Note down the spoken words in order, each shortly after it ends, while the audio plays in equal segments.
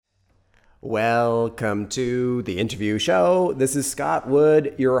Welcome to the interview show. This is Scott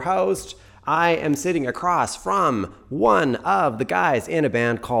Wood, your host. I am sitting across from one of the guys in a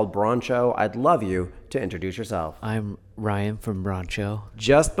band called Broncho. I'd love you to introduce yourself. I'm Ryan from Broncho.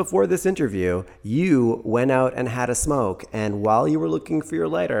 Just before this interview, you went out and had a smoke, and while you were looking for your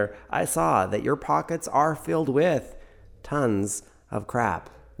lighter, I saw that your pockets are filled with tons of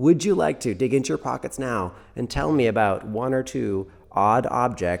crap. Would you like to dig into your pockets now and tell me about one or two odd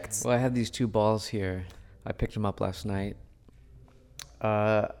objects? Well, I have these two balls here. I picked them up last night.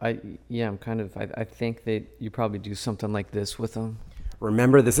 I think that you probably do something like this with them.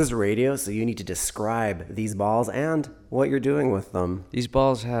 Remember, this is radio, so you need to describe these balls and what you're doing with them. These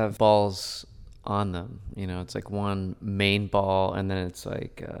balls have balls on them. You know, it's like one main ball, and then it's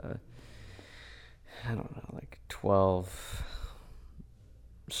like, 12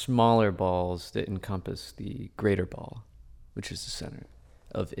 smaller balls that encompass the greater ball, which is the center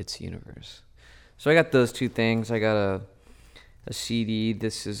of its universe. So I got those two things. I got a CD.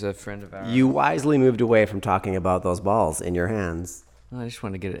 This is a friend of ours. You wisely moved away from talking about those balls in your hands. I just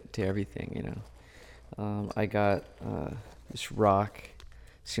want to get it to everything, you know. I got this rock.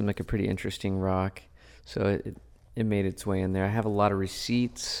 Seemed like a pretty interesting rock, so it made its way in there. I have a lot of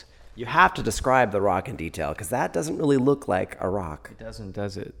receipts. You have to describe the rock in detail, because that doesn't really look like a rock. It doesn't,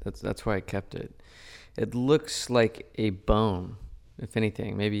 does it? That's why I kept it. It looks like a bone, if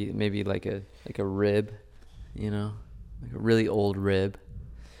anything. Maybe like a rib, you know, like a really old rib.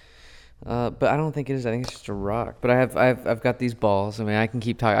 But I don't think it is. I think it's just a rock. But I've got these balls. I mean, I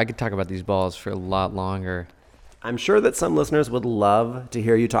could talk about these balls for a lot longer. I'm sure that some listeners would love to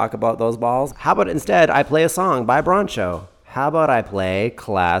hear you talk about those balls. How about instead I play a song by Broncho? How about I play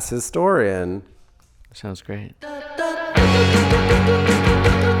Class Historian? Sounds great.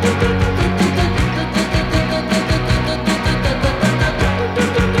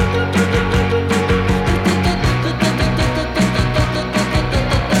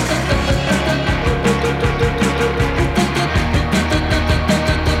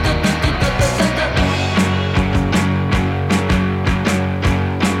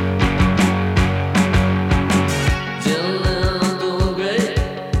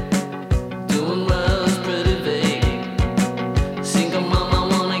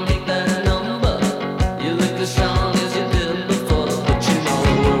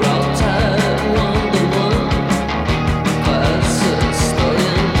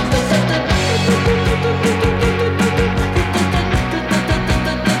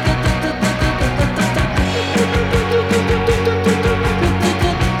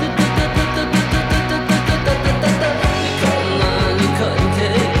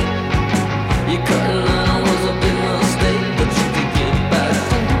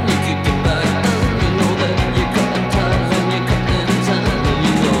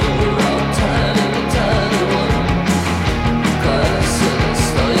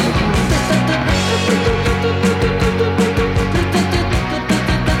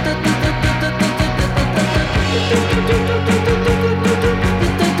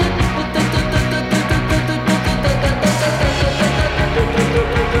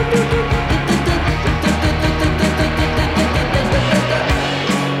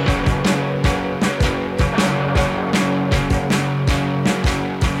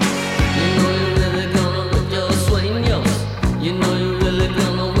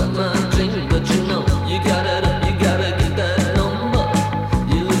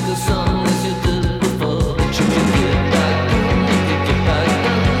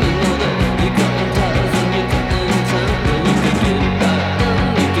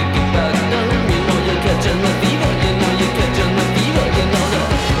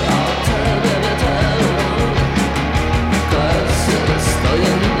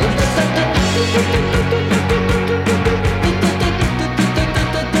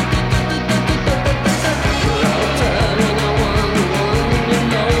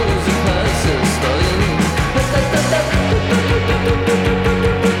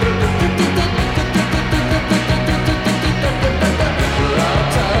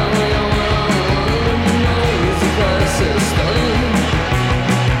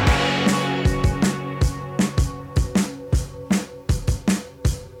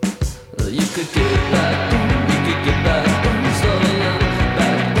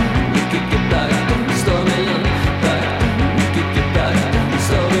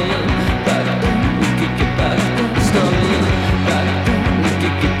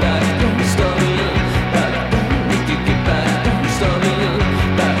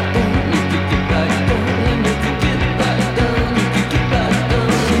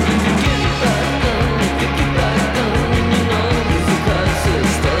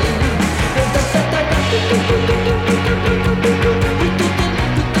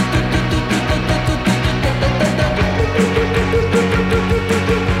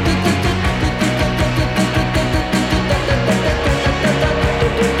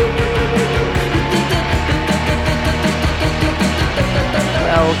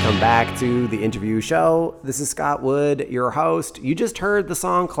 back to the interview show. This is Scott Wood, your host. You just heard the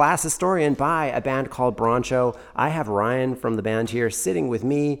song Class Historian by a band called Broncho. I have Ryan from the band here sitting with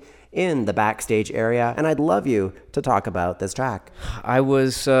me in the backstage area, and I'd love you to talk about this track. I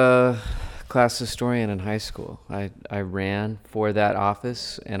was class historian in high school. I ran for that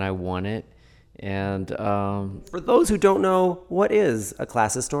office, and I won it. And for those who don't know, what is a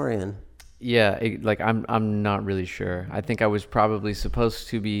class historian? Yeah, I'm not really sure. I think I was probably supposed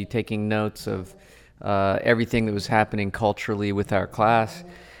to be taking notes of everything that was happening culturally with our class.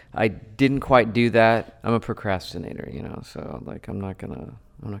 I didn't quite do that. I'm a procrastinator, so I'm not gonna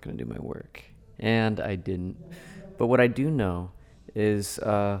do my work, and I didn't. But what I do know is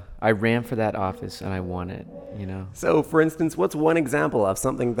I ran for that office and I won it, So, for instance, what's one example of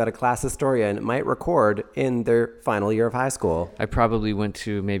something that a class historian might record in their final year of high school? I probably went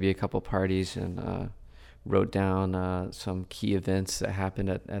to maybe a couple parties and wrote down some key events that happened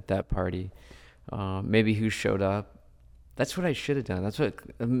at that party. Maybe who showed up. That's what I should have done.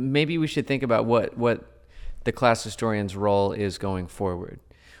 Maybe we should think about what the class historian's role is going forward.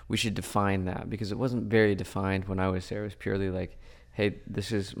 We should define that, because it wasn't very defined when I was there. It was purely like, hey,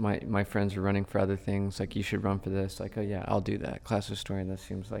 this is my friends are running for other things. Like, you should run for this. Like, oh yeah, I'll do that. Class historian. That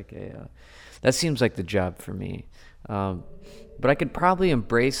seems like the job for me. But I could probably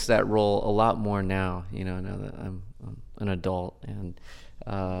embrace that role a lot more now. Now that I'm an adult, and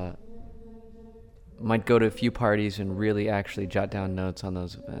might go to a few parties and really actually jot down notes on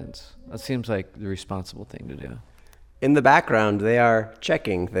those events. That seems like the responsible thing to do. In the background, they are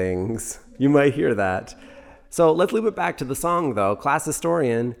checking things. You might hear that. So let's loop it back to the song, though. Class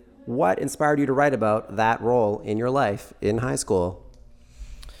historian, what inspired you to write about that role in your life in high school?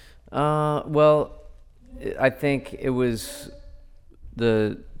 Well, I think it was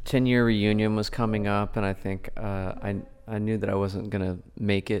the 10-year reunion was coming up, and I think I knew that I wasn't going to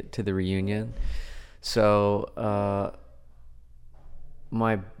make it to the reunion. So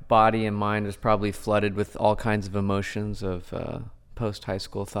my body and mind was probably flooded with all kinds of emotions of post-high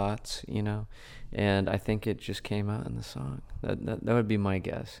school thoughts, and I think it just came out in the song. That would be my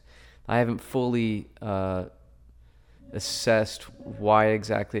guess. I haven't fully assessed why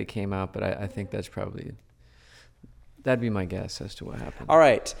exactly it came out, but I think that'd be my guess as to what happened. All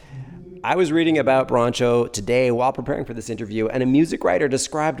right. I was reading about Broncho today while preparing for this interview, and a music writer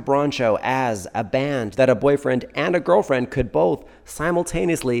described Broncho as a band that a boyfriend and a girlfriend could both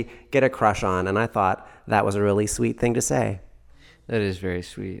simultaneously get a crush on, and I thought that was a really sweet thing to say. That is very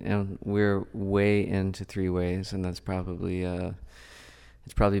sweet, and we're way into three-ways, and that's probably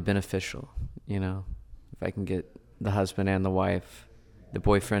it's probably beneficial, if I can get the husband and the wife, the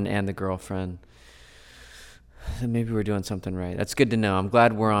boyfriend and the girlfriend, then maybe we're doing something right. That's good to know. I'm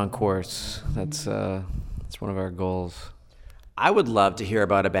glad we're on course. That's one of our goals. I would love to hear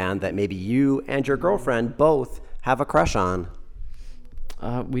about a band that maybe you and your girlfriend both have a crush on.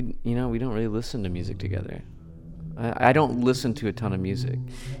 We don't really listen to music together. I don't listen to a ton of music.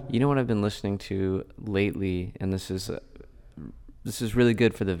 What I've been listening to lately, and this is really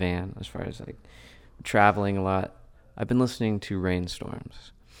good for the van as far as like traveling a lot. I've been listening to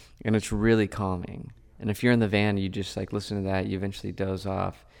Rainstorms, and it's really calming. And if you're in the van, you just like listen to that, you eventually doze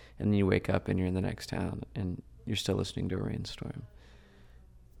off, and then you wake up and you're in the next town and you're still listening to a rainstorm.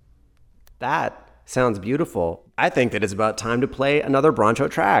 That sounds beautiful. I think that it's about time to play another Broncho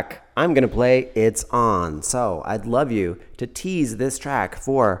track. I'm going to play It's On. So I'd love you to tease this track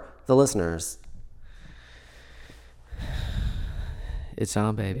for the listeners. It's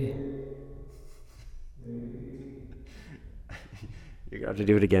on, baby. You're going to have to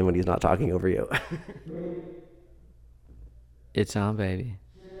do it again when he's not talking over you. It's on, baby.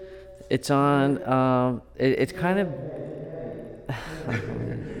 It's on. It's kind of...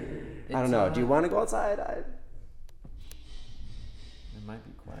 I don't know. Do you want to go outside? It might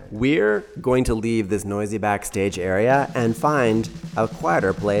be quiet. We're going to leave this noisy backstage area and find a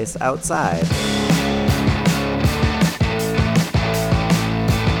quieter place outside.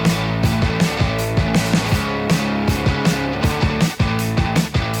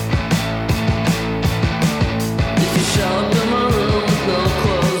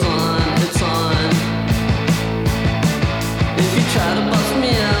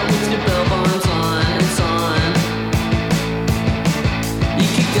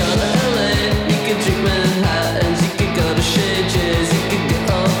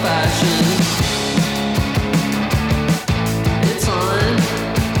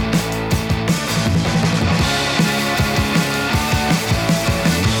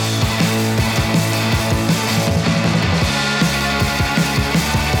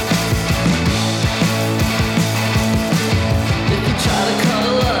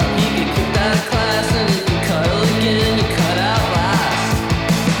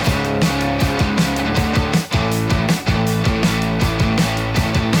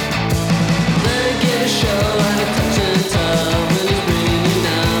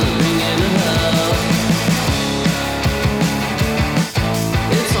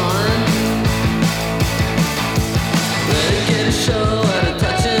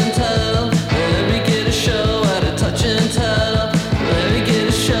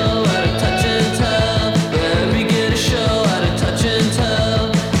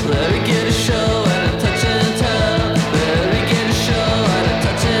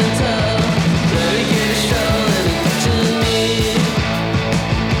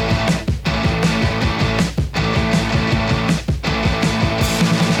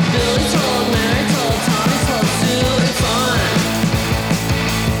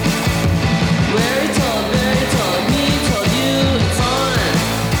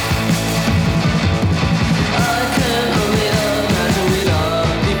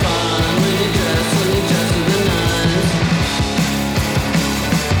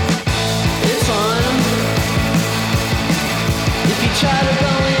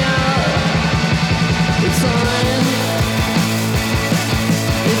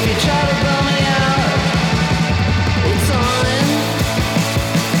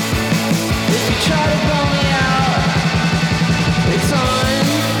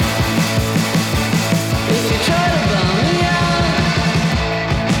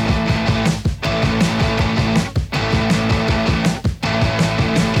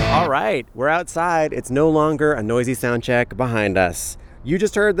 right, we're outside. It's no longer a noisy sound check behind us. You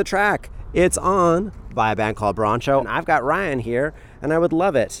just heard the track. It's On by a band called Broncho. And I've got Ryan here, and I would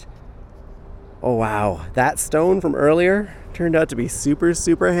love it. Oh, wow. That stone from earlier turned out to be super,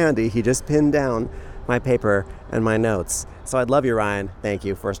 super handy. He just pinned down my paper and my notes. So I'd love you, Ryan. Thank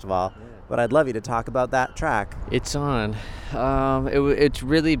you, first of all. But I'd love you to talk about that track. It's On. It's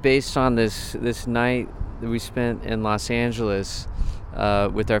really based on this night that we spent in Los Angeles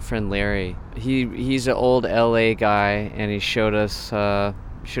with our friend Larry. He's an old LA guy, and he showed us a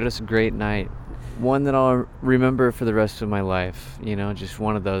great night. One that I'll remember for the rest of my life, just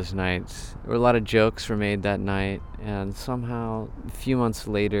one of those nights. There were a lot of jokes were made that night, and somehow a few months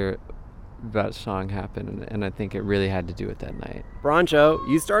later that song happened, and I think it really had to do with that night. Broncho,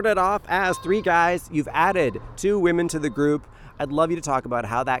 you started off as 3 guys. You've added 2 women to the group. I'd love you to talk about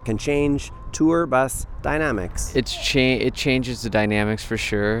how that can change tour bus dynamics. It changes the dynamics for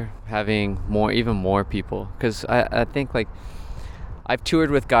sure, having even more people. Because I think, like, I've toured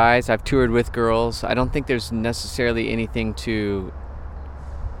with guys, I've toured with girls. I don't think there's necessarily anything to...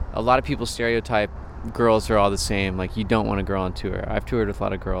 A lot of people stereotype girls are all the same. Like, you don't want a girl on tour. I've toured with a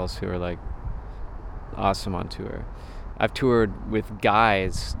lot of girls who are, like, awesome on tour. I've toured with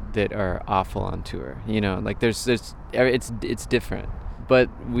guys that are awful on tour. Like it's different. But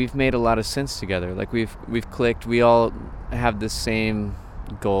we've made a lot of sense together. Like we've clicked. We all have the same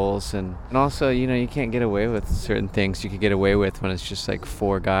goals, and also you can't get away with certain things you could get away with when it's just like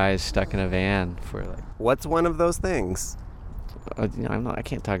 4 guys stuck in a van for like. What's one of those things? I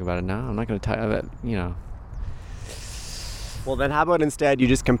can't talk about it now. I'm not going to talk about Well, then how about instead you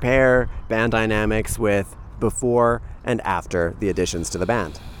just compare band dynamics with before and after the additions to the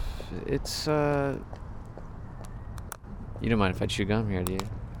band? It's, You don't mind if I chew gum here, do you?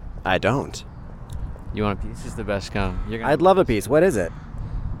 I don't. You want a piece? This is the best gum. I'd love a piece. What is it?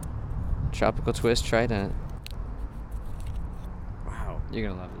 Tropical Twist Trident. Wow. You're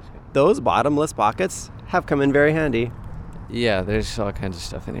going to love this gum. Those bottomless pockets have come in very handy. Yeah, there's all kinds of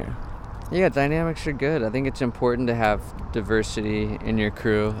stuff in here. Yeah, dynamics are good. I think it's important to have diversity in your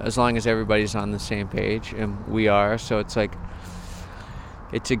crew as long as everybody's on the same page, and we are. So it's like,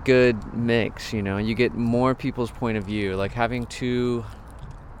 it's a good mix, You get more people's point of view. Like having two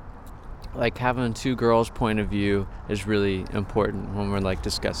girls' point of view is really important when we're like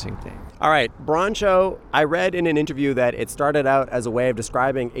discussing things. All right, Broncho, I read in an interview that it started out as a way of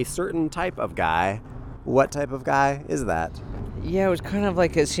describing a certain type of guy. What type of guy is that? Yeah, it was kind of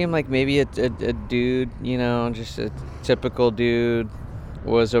like, it seemed like maybe a dude, just a typical dude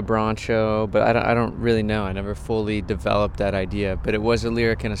was a Broncho, but I don't really know. I never fully developed that idea, but it was a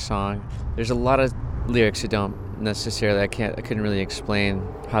lyric in a song. There's a lot of lyrics that don't necessarily, I couldn't really explain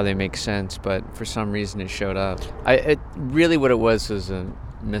how they make sense, but for some reason it showed up. Really what it was a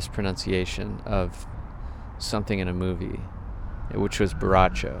mispronunciation of something in a movie, which was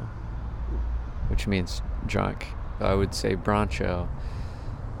borracho, which means drunk. I would say Broncho,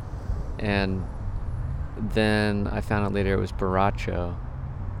 and then I found out later it was borracho.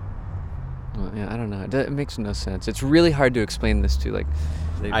 Well, yeah, I don't know. It makes no sense. It's really hard to explain this to, like...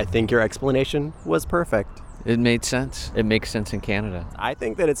 I think your explanation was perfect. It made sense. It makes sense in Canada. I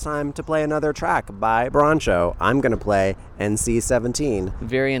think that it's time to play another track by Broncho. I'm going to play NC-17.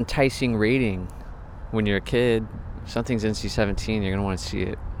 Very enticing rating when you're a kid. If something's NC-17, you're going to want to see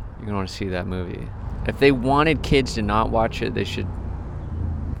it. You're going to want to see that movie. If they wanted kids to not watch it, they should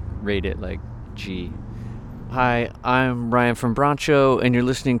rate it like G. Hi, I'm Ryan from Broncho, and you're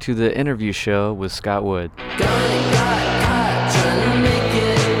listening to The Interview Show with Scott Wood.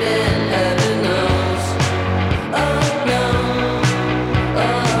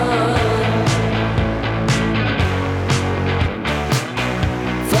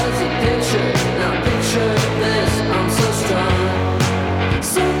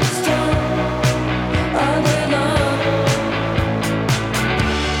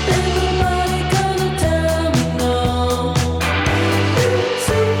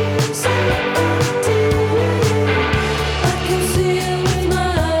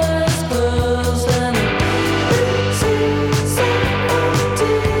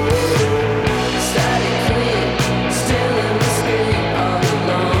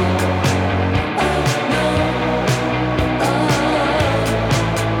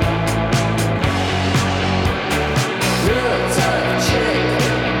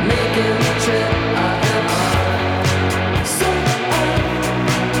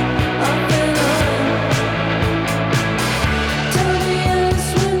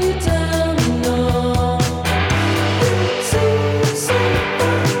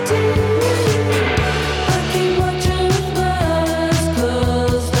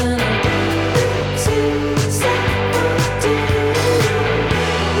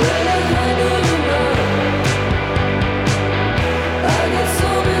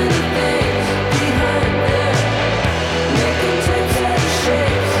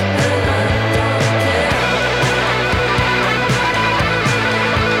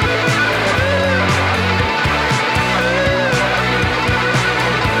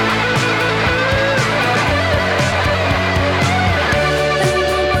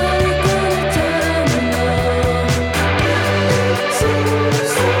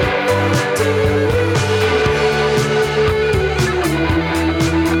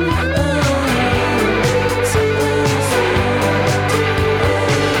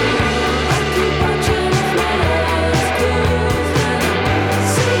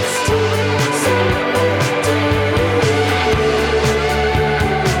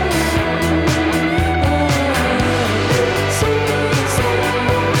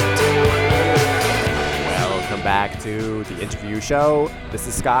 back to the interview show. This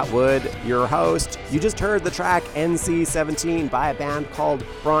is Scott Wood, your host. You just heard the track NC-17 by a band called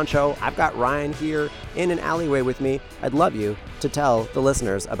Broncho. I've got Ryan here in an alleyway with me. I'd love you to tell the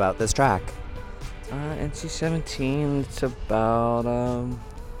listeners about this track. NC-17, it's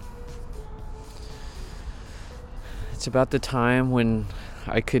about the time when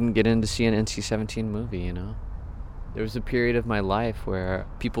I couldn't get in to see an NC-17 movie, you know? There was a period of my life where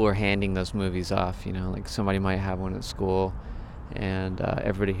people were handing those movies off, you know, like somebody might have one at school and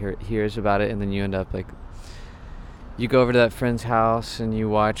everybody hears about it, and then you end up like, you go over to that friend's house and you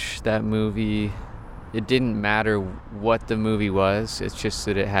watch that movie. It didn't matter what the movie was, it's just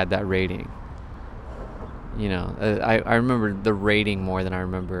that it had that rating. You know, I remember the rating more than I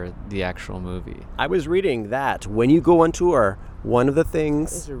remember the actual movie. I was reading that when you go on tour, one of the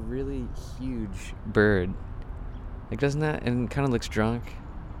things... That is a really huge bird. Like, doesn't that, and kind of looks drunk?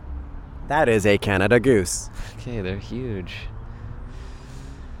 That is a Canada goose. Okay, they're huge.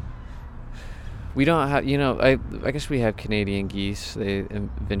 We don't have, you know, I guess we have Canadian geese. They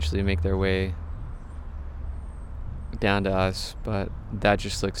eventually make their way down to us, but that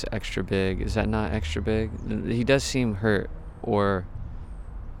just looks extra big. Is that not extra big? He does seem hurt or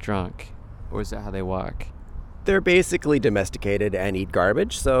drunk. Or is that how they walk? They're basically domesticated and eat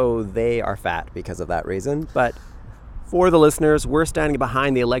garbage, so they are fat because of that reason, but... For the listeners, we're standing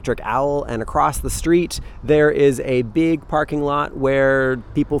behind the Electric Owl, and across the street there is a big parking lot where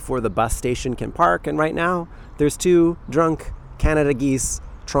people for the bus station can park, and right now there's two drunk Canada geese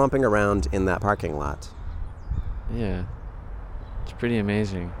tromping around in that parking lot. Yeah, it's pretty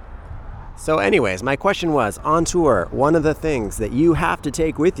amazing. So anyways, my question was, on tour, one of the things that you have to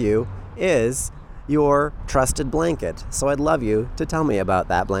take with you is your trusted blanket. So I'd love you to tell me about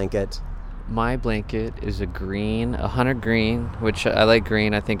that blanket. My blanket is a hunter green, which I like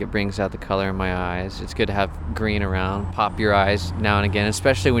green. I think it brings out the color in my eyes. It's good to have green around. Pop your eyes now and again,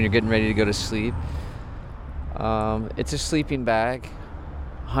 especially when you're getting ready to go to sleep. It's a sleeping bag.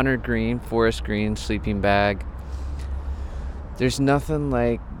 Hunter green, forest green sleeping bag. There's nothing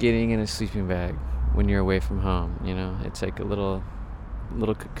like getting in a sleeping bag when you're away from home, you know? It's like a little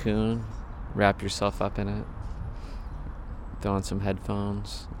cocoon. Wrap yourself up in it. Throw on some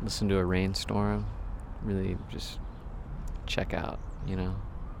headphones, listen to a rainstorm, really just check out, you know.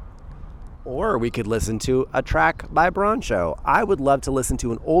 Or we could listen to a track by Broncho. I would love to listen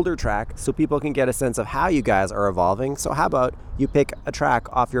to an older track so people can get a sense of how you guys are evolving. So how about you pick a track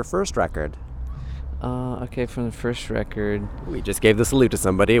off your first record? Okay, from the first record. We just gave the salute to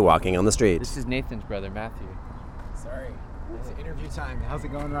somebody walking on the street. This is Nathan's brother, Matthew. Sorry, it's interview time. How's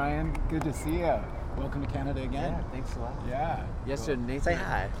it going, Ryan? Good to see you. Welcome to Canada again. Yeah, thanks a lot. Yeah. Yes, so Nathan. Say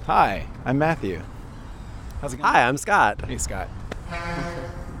hi. Hi, I'm Matthew. How's it going? Hi, I'm Scott. Hey, Scott.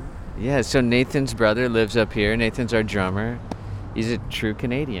 Yeah, so Nathan's brother lives up here. Nathan's our drummer. He's a true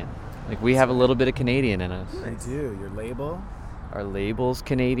Canadian. Like, we have a little bit of Canadian in us. I do. Your label? Our label's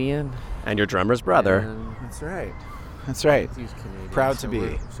Canadian. And your drummer's brother. That's right. That's right. He's Canadian. Proud to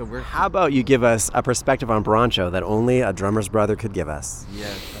be. We're How about you give us a perspective on Broncho that only a drummer's brother could give us?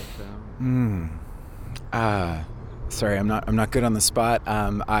 Yes, Sorry, I'm not good on the spot.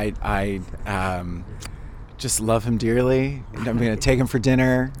 I just love him dearly. I'm gonna take him for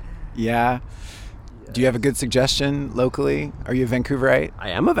dinner. Yeah. Do you have a good suggestion locally? Are you a Vancouverite? I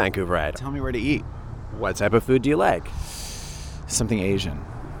am a Vancouverite. Tell me where to eat. What type of food do you like? Something Asian.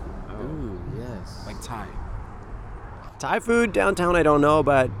 Ooh, yes. Like Thai. Thai food downtown, I don't know,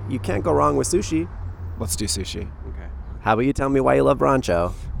 but you can't go wrong with sushi. Let's do sushi. Okay. How about you tell me why you love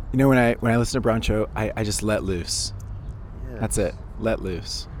Broncho? You know, when I listen to Broncho, I just let loose. Yeah. That's it. Let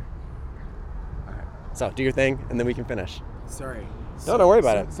loose. All right. So do your thing, and then we can finish. Sorry. No, don't worry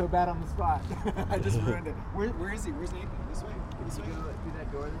about it. So bad on the spot. I just ruined it. Where is he? Where's Nathan? This way? This way? Go through that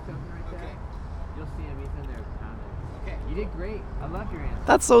door that's open right there. Okay. You'll see him. He's in there pounding. Okay. You did great. I love your answer.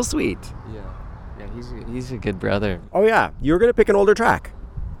 That's so sweet. Yeah. Yeah, he's a good brother. Oh yeah, you were gonna pick an older track.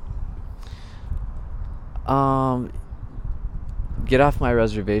 Get Off My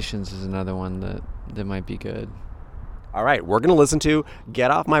Reservations is another one that might be good. All right, we're gonna listen to Get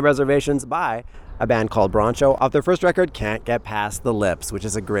Off My Reservations by a band called Broncho off their first record, Can't Get Past the Lips, which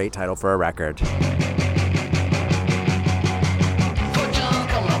is a great title for a record.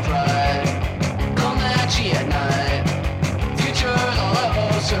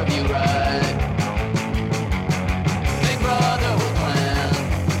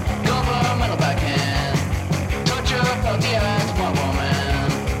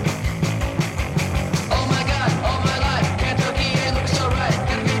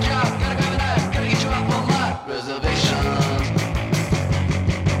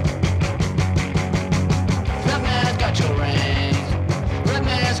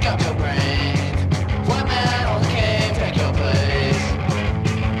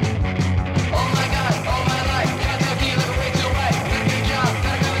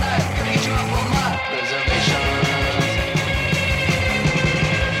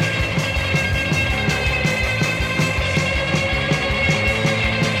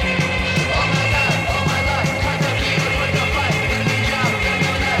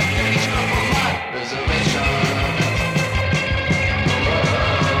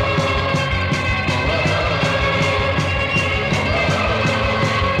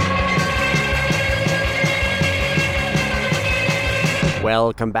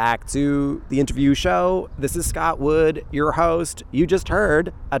 Welcome back to the interview show. This is Scott Wood, your host. You just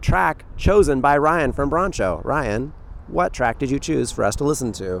heard a track chosen by Ryan from Broncho. Ryan, what track did you choose for us to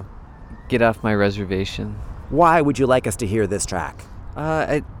listen to? Get Off My Reservation. Why would you like us to hear this track?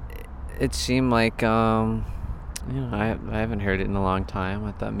 It seemed like, I haven't heard it in a long time.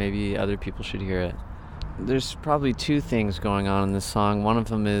 I thought maybe other people should hear it. There's probably two things going on in this song. One of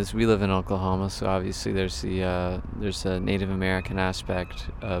them is we live in Oklahoma, so obviously there's a Native American aspect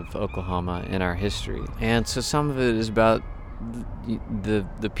of Oklahoma in our history, and so some of it is about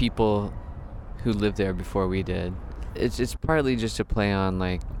the people who lived there before we did. It's partly just a play on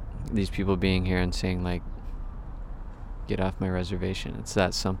like these people being here and saying like, get off my reservation. It's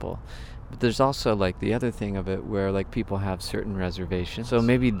that simple. But there's also like the other thing of it where like people have certain reservations. So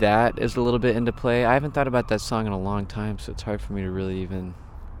maybe that is a little bit into play. I haven't thought about that song in a long time, so it's hard for me to really even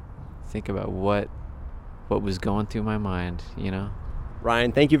think about what was going through my mind, you know?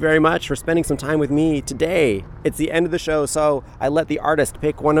 Ryan, thank you very much for spending some time with me today. It's the end of the show, so I let the artist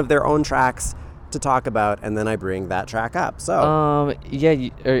pick one of their own tracks to talk about, and then I bring that track up. So, are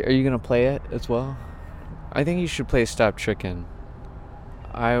you gonna play it as well? I think you should play Stop Trickin'.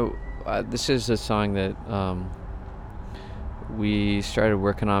 This is a song that we started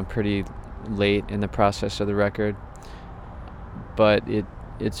working on pretty late in the process of the record, but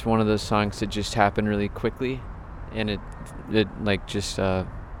it's one of those songs that just happened really quickly, and it just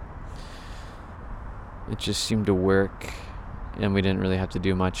seemed to work, and we didn't really have to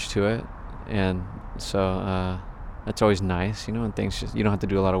do much to it, and so that's always nice, you know, and things just, you don't have to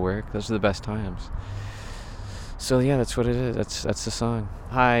do a lot of work. Those are the best times. So yeah, that's what it is. That's the song.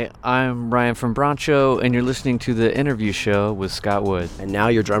 Hi, I'm Ryan from Broncho, and you're listening to the interview show with Scott Wood. And now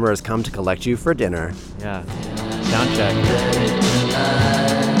your drummer has come to collect you for dinner. Yeah. Soundcheck.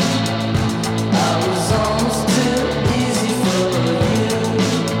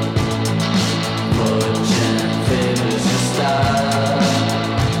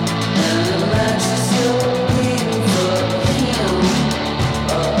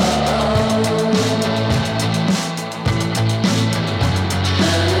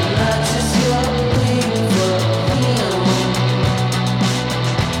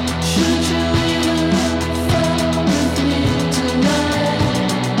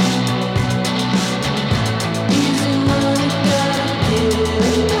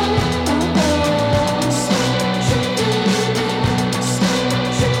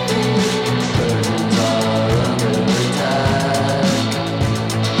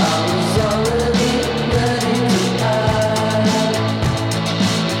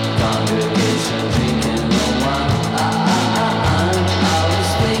 Congress.